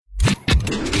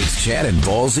Chad and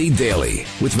Ballsy Daily,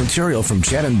 with material from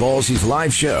Chad and Ballsy's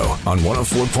live show on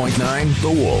 104.9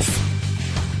 The Wolf.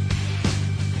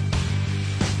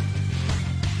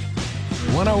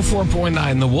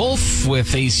 104.9 The Wolf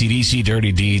with AC/DC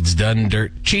Dirty Deeds Done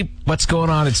Dirt Cheap. What's going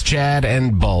on? It's Chad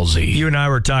and Ballsy. You and I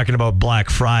were talking about Black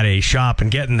Friday shopping,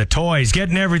 getting the toys,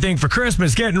 getting everything for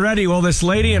Christmas, getting ready. Well, this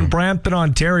lady in Brampton,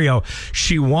 Ontario,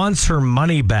 she wants her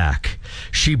money back.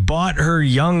 She bought her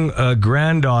young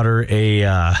granddaughter a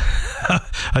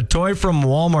a toy from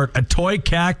Walmart, a toy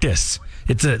cactus.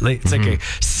 It's like a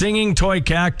singing toy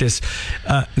cactus.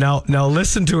 Now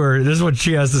listen to her. This is what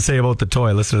she has to say about the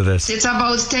toy. Listen to this. It's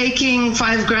about taking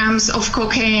 5 grams of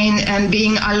cocaine and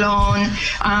being alone.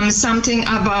 Something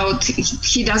about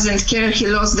he doesn't care. He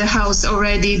lost the house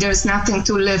already. There's nothing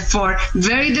to live for.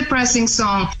 Very depressing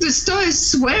song. This toy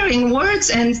is swearing words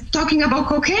and talking about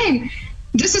cocaine.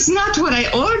 This is not what I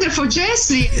ordered for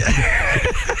Jessie.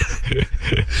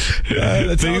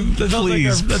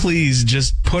 Please,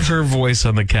 just put her voice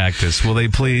on the cactus. Will they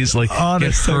please, get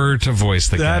her to voice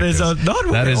the cactus? That is not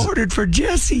what I ordered for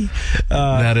Jessie.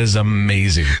 That is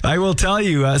amazing. I will tell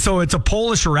you. So it's a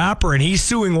Polish rapper, and he's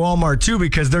suing Walmart too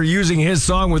because they're using his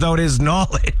song without his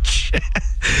knowledge.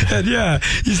 And yeah,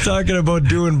 he's talking about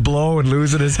doing blow and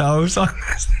losing his house.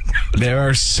 There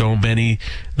are so many.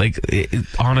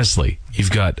 Honestly,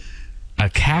 you've got a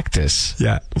cactus.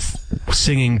 Yeah.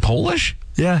 Singing Polish?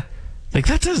 Yeah.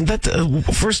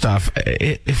 First off,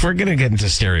 if we're going to get into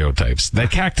stereotypes, that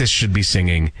cactus should be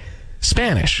singing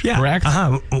Spanish, correct?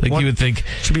 You would think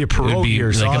should be a pierogi or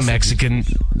like sausage. a Mexican.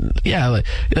 Yeah,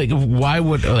 why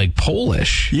would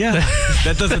Polish? Yeah,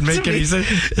 that doesn't make any sense.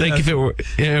 If it were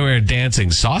a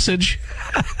dancing sausage,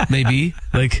 maybe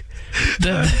I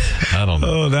don't know.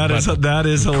 Oh, that is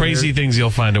hilarious. Crazy things you'll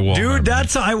find at Walmart. Dude,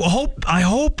 I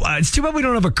hope it's too bad we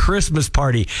don't have a Christmas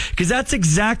party because that's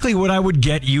exactly what I would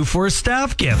get you for a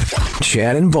staff gift.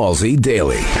 Chad and Ballsy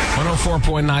Daily.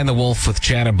 104.9 The Wolf with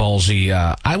Chad and Ballsy.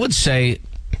 I would say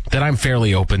that I'm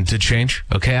fairly open to change.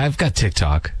 Okay, I've got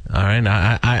TikTok. All right,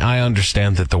 I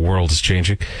understand that the world is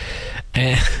changing.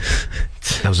 And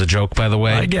that was a joke, by the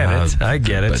way. I get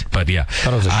it. But yeah, I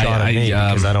thought it was a shot at me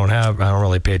because I don't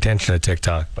really pay attention to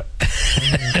TikTok. But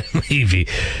maybe.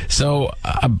 So,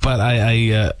 but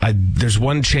I there's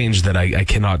one change that I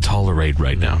cannot tolerate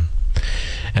right now,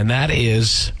 and that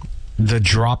is the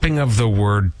dropping of the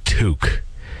word toque.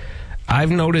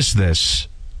 I've noticed this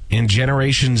in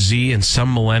Generation Z and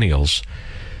some millennials.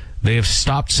 They have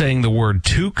stopped saying the word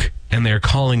toque and they're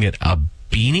calling it a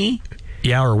beanie.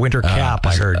 Yeah, or winter cap,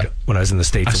 I heard when I was in the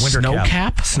States. A winter snow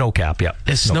cap? Snow cap, yeah.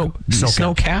 A snow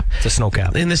cap? It's a snow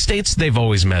cap. In the States, they've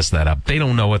always messed that up. They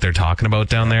don't know what they're talking about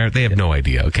down there. They have no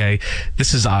idea, okay?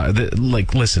 This is,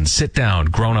 listen, sit down.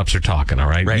 Grown-ups are talking, all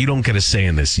right? You don't get a say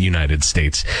in this United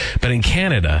States. But in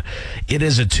Canada, it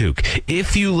is a toque.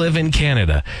 If you live in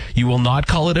Canada, you will not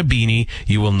call it a beanie.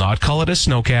 You will not call it a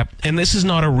snow cap. And this is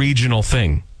not a regional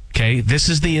thing. Okay, this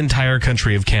is the entire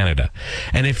country of Canada.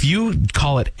 And if you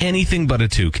call it anything but a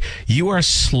toque, you are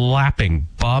slapping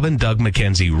Bob and Doug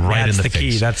McKenzie right in the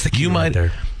face. That's the key right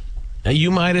there. You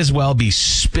might as well be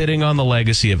spitting on the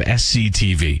legacy of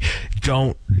SCTV.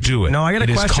 Don't do it. No, I got a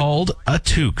question. It is called a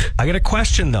toque. I got a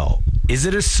question, though. Is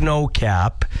it a snow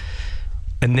cap,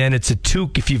 and then it's a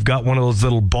toque if you've got one of those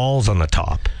little balls on the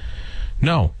top?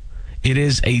 No. It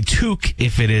is a toque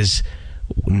if it is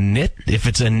knit, if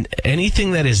it's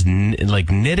anything that is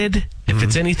knitted, if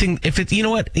it's anything,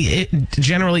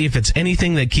 generally if it's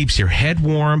anything that keeps your head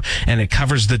warm and it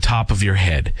covers the top of your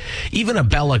head, even a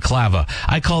balaclava,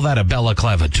 I call that a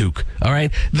balaclava toque. All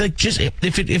right, just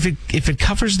if it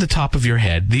covers the top of your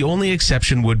head, the only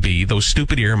exception would be those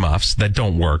stupid earmuffs that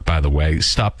don't work, by the way.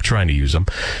 Stop trying to use them,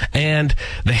 and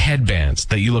the headbands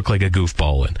that you look like a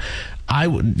goofball in.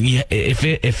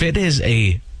 If it is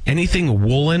anything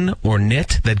woolen or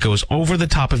knit that goes over the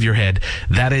top of your head,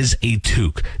 that is a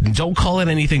toque. Don't call it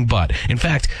anything but. In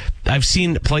fact, I've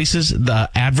seen places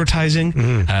advertising,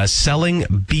 selling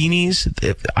beanies.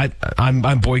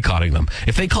 I'm boycotting them.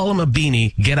 If they call them a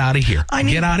beanie, get out of here.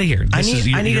 Get out of here. I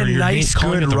need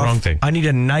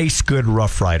a nice, good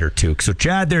Rough Rider toque. So,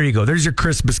 Chad, there you go. There's your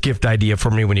Christmas gift idea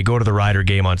for me when you go to the Rider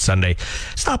game on Sunday.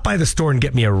 Stop by the store and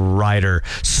get me a Rider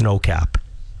snow cap.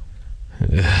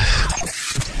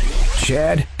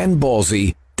 Chad and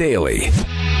Ballsy Daily.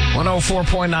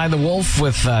 104.9 The Wolf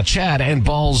with Chad and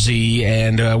Ballsy.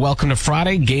 And welcome to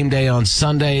Friday. Game day on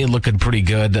Sunday. Looking pretty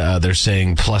good. They're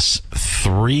saying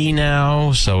 +3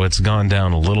 now, so it's gone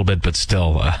down a little bit, but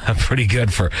still pretty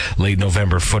good for late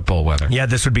November football weather. Yeah,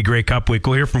 this would be Grey Cup week.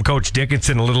 We'll hear from Coach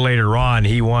Dickinson a little later on.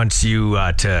 He wants you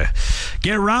to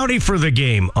get rowdy for the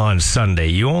game on Sunday.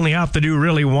 You only have to do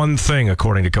really one thing,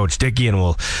 according to Coach Dickey, and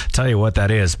we'll tell you what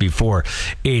that is before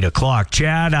 8 o'clock.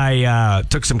 Chad, I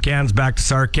took some cans back to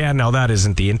Sarcan. Now, that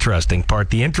isn't the interesting part.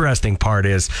 The interesting part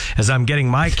is, as I'm getting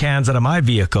my cans out of my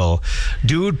vehicle,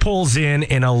 dude pulls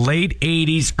in a late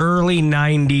 80s, early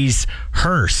 90s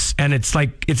hearse, and it's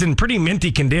in pretty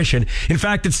minty condition. In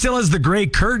fact, it still has the gray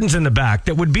curtains in the back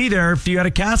that would be there if you had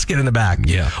a casket in the back.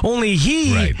 Yeah. Only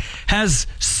he has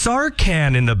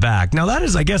Sarcan in the back. Now, that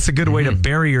is, I guess, a good way to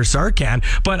bury your Sarcan,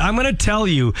 but I'm going to tell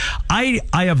you, I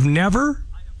have never,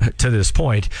 to this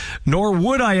point, nor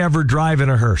would I ever drive in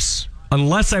a hearse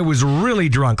unless I was really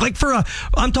drunk.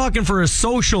 I'm talking for a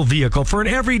social vehicle, for an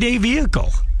everyday vehicle.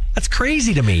 That's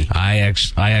crazy to me. I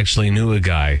actually knew a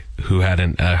guy who had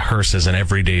a hearse as an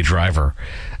everyday driver.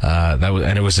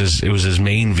 It was his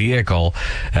main vehicle.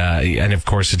 And of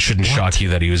course, it shouldn't shock you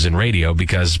that he was in radio,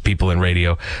 because people in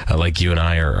radio, like you and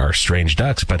I, are strange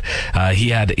ducks. But he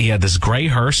had this gray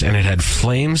hearse, and it had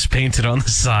flames painted on the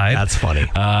side. That's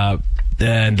funny.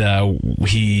 And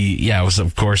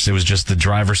it was just the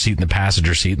driver's seat and the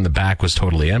passenger seat, and the back was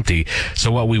totally empty.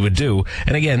 So what we would do,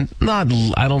 and again, I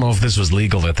don't know if this was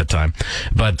legal at the time,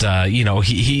 but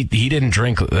he didn't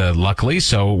drink, luckily,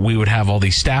 so we would have all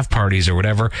these staff parties or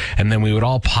whatever, and then we would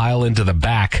all pile into the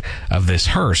back of this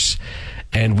hearse,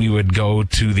 and we would go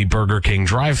to the Burger King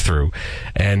drive-thru.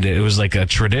 And it was like a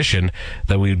tradition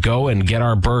that we would go and get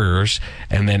our burgers,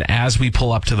 and then as we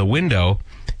pull up to the window,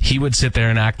 he would sit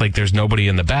there and act like there's nobody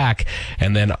in the back,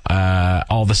 and then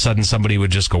all of a sudden somebody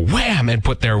would just go wham and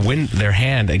put their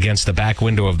hand against the back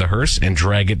window of the hearse and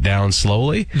drag it down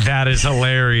slowly. That is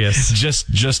hilarious.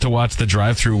 just to watch the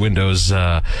drive-through windows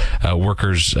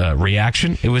workers'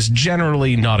 reaction. It was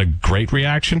generally not a great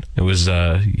reaction. It was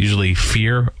usually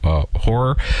fear,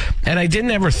 horror, and I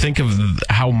didn't ever think of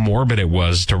how morbid it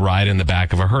was to ride in the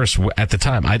back of a hearse at the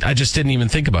time. I just didn't even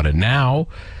think about it. Now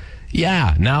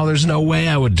there's no way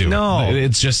I would do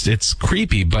it. It's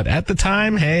creepy. But at the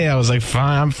time, hey, I was like,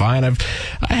 fine, I'm fine.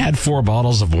 I had 4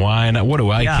 bottles of wine. What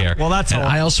do I care? Well, that's and all.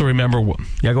 I also remember,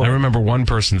 I remember one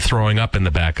person throwing up in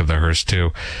the back of the hearse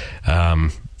too.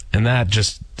 And that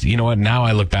just, you know what? Now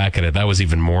I look back at it, that was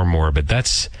even more morbid.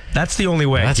 That's the only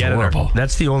way I'd get horrible.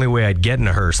 That's the only way I'd get in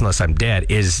a hearse, unless I'm dead,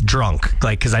 is drunk.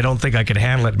 Because I don't think I could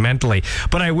handle it mentally.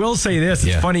 But I will say this.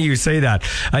 It's funny you say that.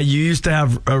 You used to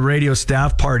have radio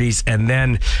staff parties and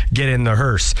then get in the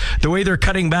hearse. The way they're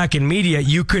cutting back in media,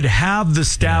 you could have the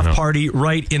staff party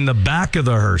right in the back of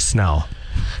the hearse now.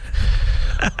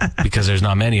 Because there's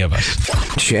not many of us.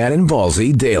 Chad and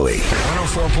Ballsy Daily.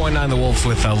 104.9 The Wolf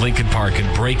with Lincoln Park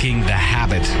and Breaking the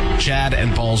Habit. Chad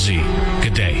and Ballsy,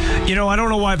 good day. I don't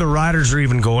know why the Riders are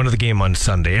even going to the game on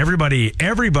Sunday.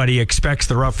 Everybody expects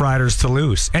the Rough Riders to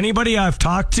lose. Anybody I've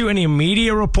talked to, any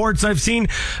media reports I've seen,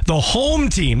 the home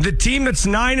team, the team that's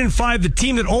 9-5, the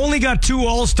team that only got 2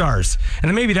 All-Stars,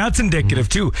 and maybe that's indicative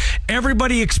too.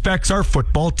 Everybody expects our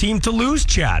football team to lose,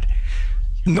 Chad.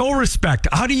 No respect.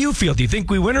 How do you feel? Do you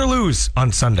think we win or lose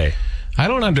on Sunday?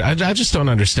 I just don't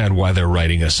understand why they're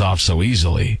writing us off so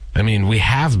easily. I mean, we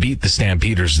have beat the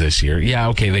Stampeders this year. Yeah,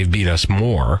 okay, they've beat us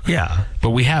more. Yeah.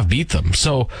 But we have beat them.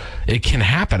 So it can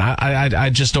happen. I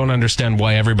just don't understand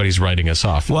why everybody's writing us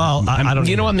off. Well, I don't.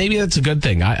 You know what? Maybe that's a good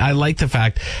thing. I like the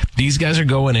fact these guys are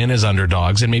going in as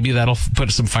underdogs, and maybe that'll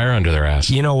put some fire under their ass.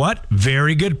 You know what?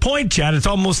 Very good point, Chad. It's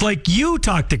almost like you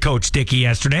talked to Coach Dickey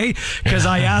yesterday, because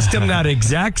I asked him that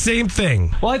exact same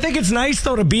thing. Well, I think it's nice,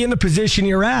 though, to be in the position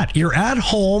you're at. You're at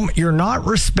home. You're not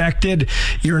respected.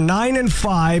 You're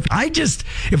 9-5.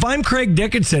 If I'm Craig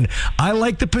Dickinson, I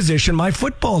like the position my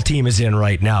football team is in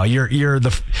right now. You're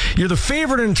the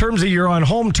favorite in terms of you're on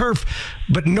home turf,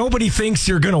 but nobody thinks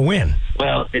you're going to win.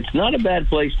 Well, it's not a bad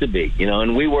place to be,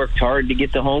 and we worked hard to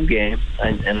get the home game,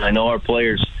 and I know our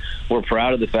players were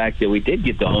proud of the fact that we did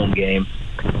get the home game.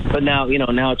 But now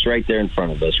it's right there in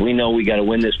front of us. We know we got to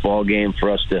win this ball game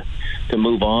for us to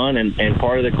move on, and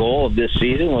part of the goal of this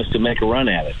season was to make a run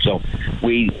at it. So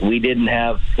we didn't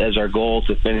have as our goal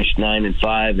to finish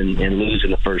 9-5 and lose in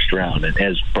the first round,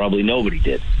 as probably nobody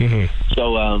did. Mm-hmm.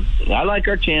 So I like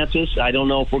our chances. I don't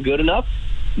know if we're good enough,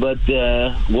 but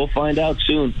we'll find out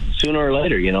sooner or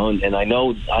later. And I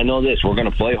know this: we're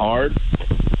going to play hard,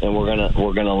 and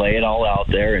we're gonna lay it all out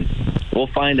there, and we'll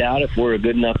find out if we're a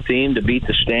good enough team to beat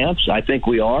the Stamps. I think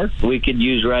we are. We could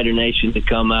use Rider Nation to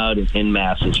come out in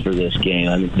masses for this game.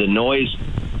 I mean, the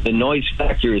noise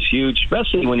factor is huge,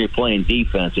 especially when you're playing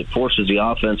defense. It forces the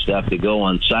offense to have to go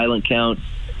on silent count,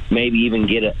 maybe even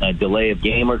get a delay of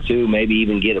game or two, maybe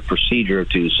even get a procedure or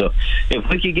two. So if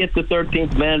we could get the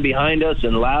 13th man behind us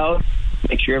and loud,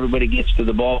 make sure everybody gets to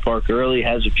the ballpark early,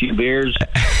 has a few beers,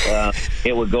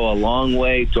 it would go a long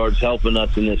way towards helping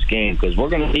us in this game, because we're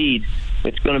going to need –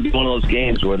 it's going to be one of those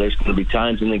games where there's going to be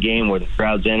times in the game where the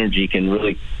crowd's energy can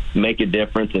really make a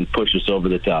difference and push us over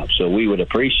the top. So we would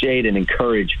appreciate and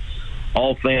encourage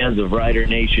all fans of Rider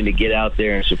Nation to get out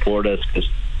there and support us, because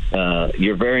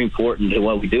you're very important to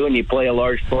what we do, and you play a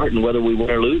large part in whether we win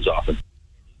or lose often.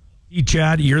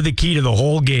 Chad, you're the key to the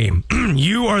whole game.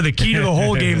 You are the key to the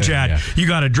whole game, Chad. Yeah. You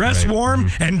got to dress warm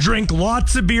and drink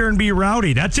lots of beer and be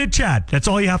rowdy. That's it, Chad. That's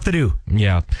all you have to do.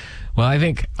 Yeah. Well, I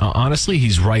think, honestly,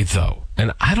 he's right, though.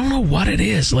 And I don't know what it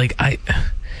is. Like,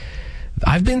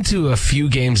 I've been to a few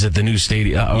games at the new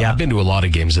stadium. I've been to a lot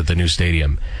of games at the new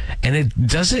stadium. And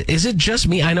is it just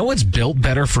me? I know it's built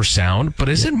better for sound, but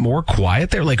is it more quiet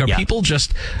there? Like, are people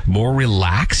just more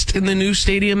relaxed in the new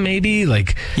stadium, maybe?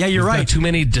 Like, you're right. Too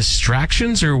many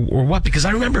distractions or what? Because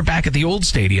I remember back at the old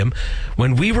stadium,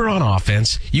 when we were on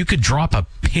offense, you could drop a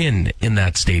pin in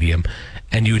that stadium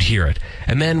and you'd hear it.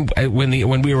 And then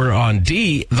when we were on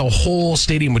D, the whole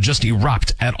stadium would just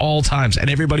erupt at all times, and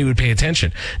everybody would pay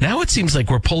attention. Now it seems like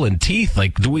we're pulling teeth.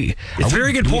 Like, it's a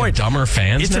very good point. Dumber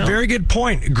fans. It's now? A very good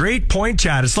point. Great point,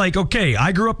 Chad. It's like, okay,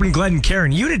 I grew up in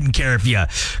Glencairn. You didn't care if you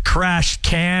crashed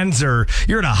cans or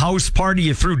you're at a house party,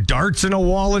 you threw darts in a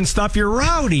wall and stuff. You're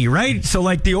rowdy, right? So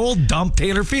like the old dump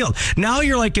Taylor Field. Now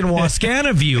you're like in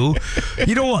Wascana View.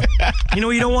 You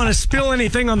don't want to spill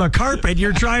anything on the carpet.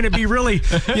 You're trying to be really,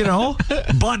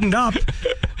 buttoned up.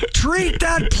 Treat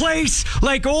that place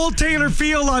like old Taylor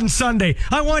Field on Sunday.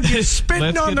 I want you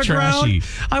spitting on the ground.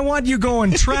 I want you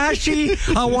going trashy.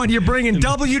 I want you bringing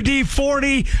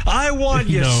WD-40. I want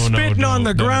you spitting on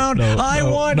the ground. I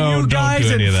want you guys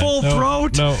in full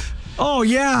throat. Oh,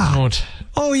 yeah. Don't.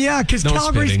 Oh, yeah, because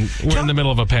Calgary's... We're in the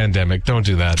middle of a pandemic. Don't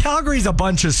do that. Calgary's a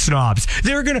bunch of snobs.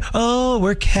 They're going to,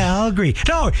 we're Calgary.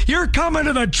 No, you're coming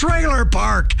to the trailer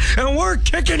park, and we're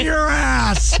kicking your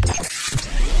ass.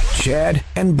 Chad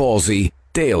and Ballsy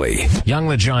daily. Young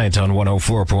the Giant on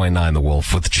 104.9 The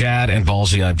Wolf with Chad and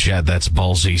Ballsy. I'm Chad. That's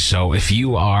Ballsy. So if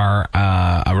you are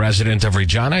a resident of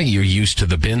Regina, you're used to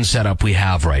the bin setup we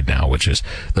have right now, which is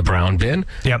the brown bin.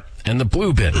 Yep. And the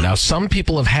blue bin. Now, some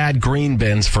people have had green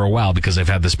bins for a while because they've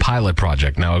had this pilot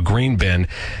project. Now, a green bin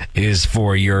is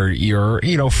for your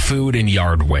food and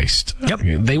yard waste. Yep.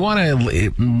 They want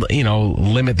to,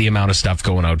 limit the amount of stuff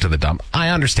going out to the dump. I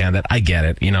understand that. I get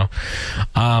it,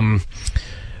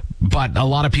 But a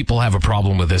lot of people have a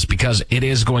problem with this because it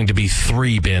is going to be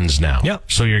 3 bins now.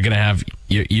 Yep. So you're going to have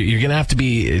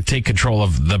to take control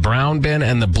of the brown bin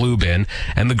and the blue bin.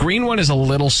 And the green one is a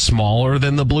little smaller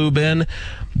than the blue bin,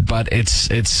 but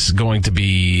it's going to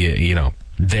be,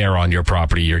 there on your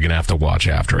property. You're going to have to watch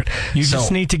after it. You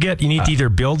need to either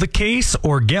build a case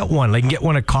or get one. Like, get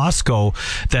one at Costco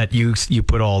that you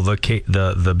put all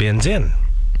the bins in.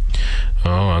 Oh,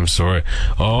 I'm sorry.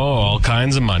 Oh, all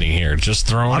kinds of money here. Just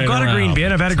throwing it around. I've got a green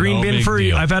bin. I've had a green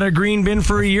bin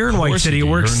for a year in White City. It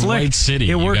works slick. White City.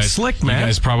 It works slick, man. You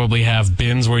guys probably have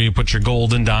bins where you put your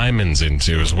gold and diamond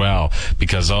into as well,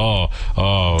 because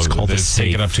it's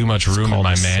taking up too much room in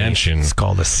my mansion. It's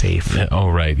called a safe. Oh,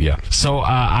 right, yeah. So,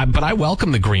 but I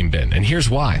welcome the green bin, and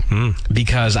here's why.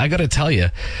 Because I got to tell you,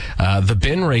 the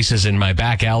bin races in my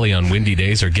back alley on windy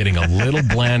days are getting a little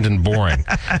bland and boring.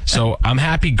 So I'm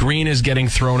happy green is getting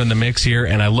thrown in the mix here,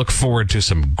 and I look forward to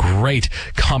some great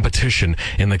competition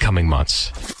in the coming months.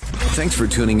 Thanks for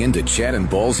tuning in to Chad and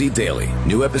Ballsy Daily.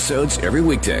 New episodes every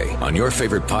weekday on your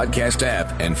favorite podcast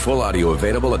app, and full audio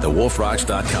available at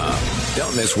thewolfrocks.com.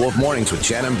 Don't miss Wolf Mornings with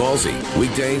Chad and Ballsy.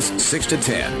 Weekdays 6 to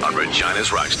 10 on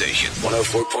Regina's Rock Station.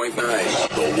 104.9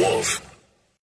 The Wolf.